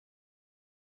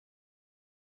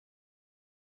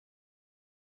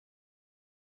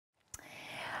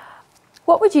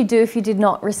What would you do if you did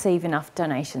not receive enough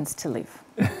donations to live?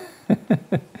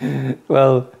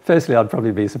 Well, firstly, I'd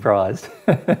probably be surprised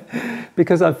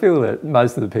because I feel that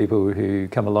most of the people who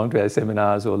come along to our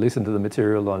seminars or listen to the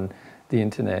material on the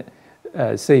internet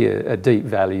see a deep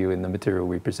value in the material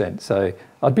we present. So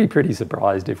I'd be pretty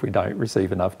surprised if we don't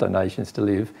receive enough donations to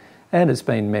live. And it's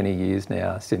been many years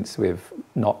now since we've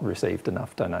not received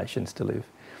enough donations to live.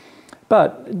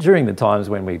 But during the times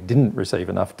when we didn't receive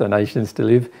enough donations to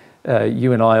live,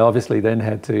 you and I obviously then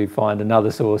had to find another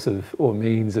source of or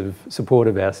means of support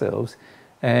of ourselves.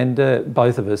 And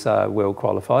both of us are well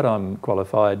qualified. I'm a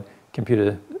qualified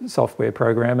computer software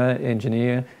programmer,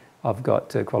 engineer. I've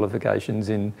got qualifications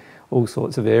in all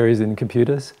sorts of areas in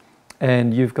computers.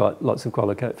 And you've got lots of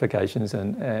qualifications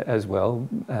as well.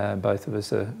 Both of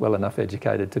us are well enough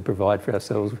educated to provide for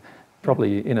ourselves,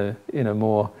 probably in a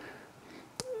more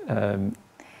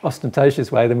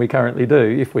ostentatious way than we currently do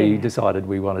if we decided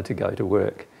we wanted to go to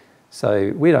work.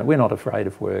 So we're not afraid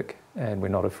of work, and we're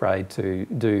not afraid to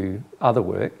do other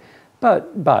work. But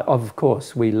of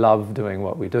course we love doing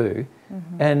what we do,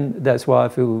 and that's why I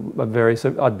feel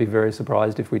I'd be very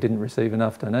surprised if we didn't receive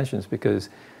enough donations, because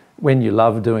when you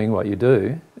love doing what you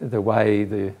do, the way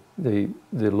the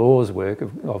laws work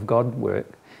of God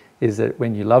work is that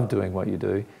when you love doing what you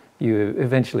do, you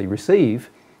eventually receive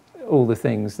all the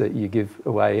things that you give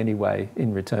away anyway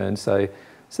in return. So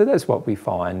that's what we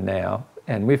find now,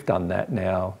 and we've done that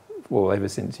now, well, ever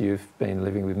since you've been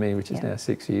living with me, which is now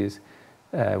 6 years.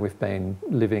 We've been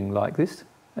living like this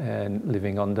and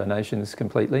living on donations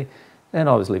completely. And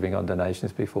I was living on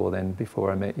donations before then,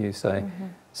 before I met you.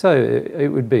 So it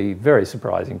would be very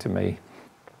surprising to me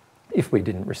if we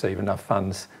didn't receive enough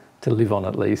funds to live on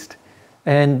at least.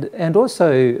 And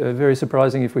also very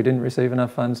surprising if we didn't receive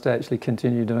enough funds to actually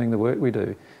continue doing the work we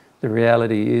do. The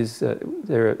reality is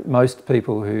that most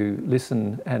people who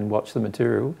listen and watch the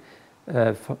material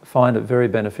find it very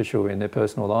beneficial in their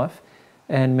personal life.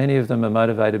 And many of them are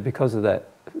motivated because of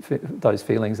those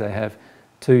feelings they have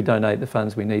to donate the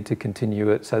funds we need to continue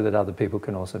it so that other people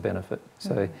can also benefit.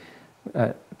 So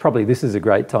probably this is a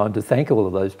great time to thank all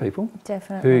of those people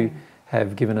who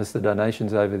have given us the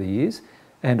donations over the years,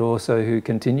 and also who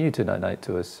continue to donate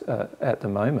to us at the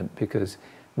moment, because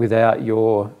without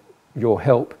your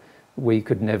help we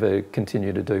could never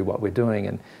continue to do what we're doing.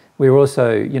 And we're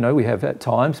also, we have at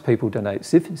times people donate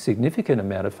significant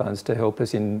amount of funds to help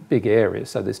us in big areas.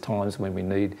 So there's times when we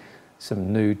need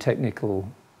some new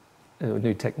technology.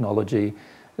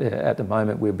 At the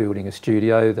moment we're building a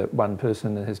studio that one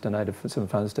person has donated for some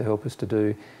funds to help us to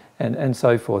do, and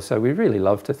so forth. So we really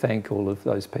love to thank all of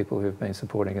those people who have been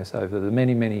supporting us over the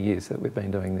many, many years that we've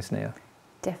been doing this now.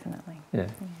 Definitely. Yeah.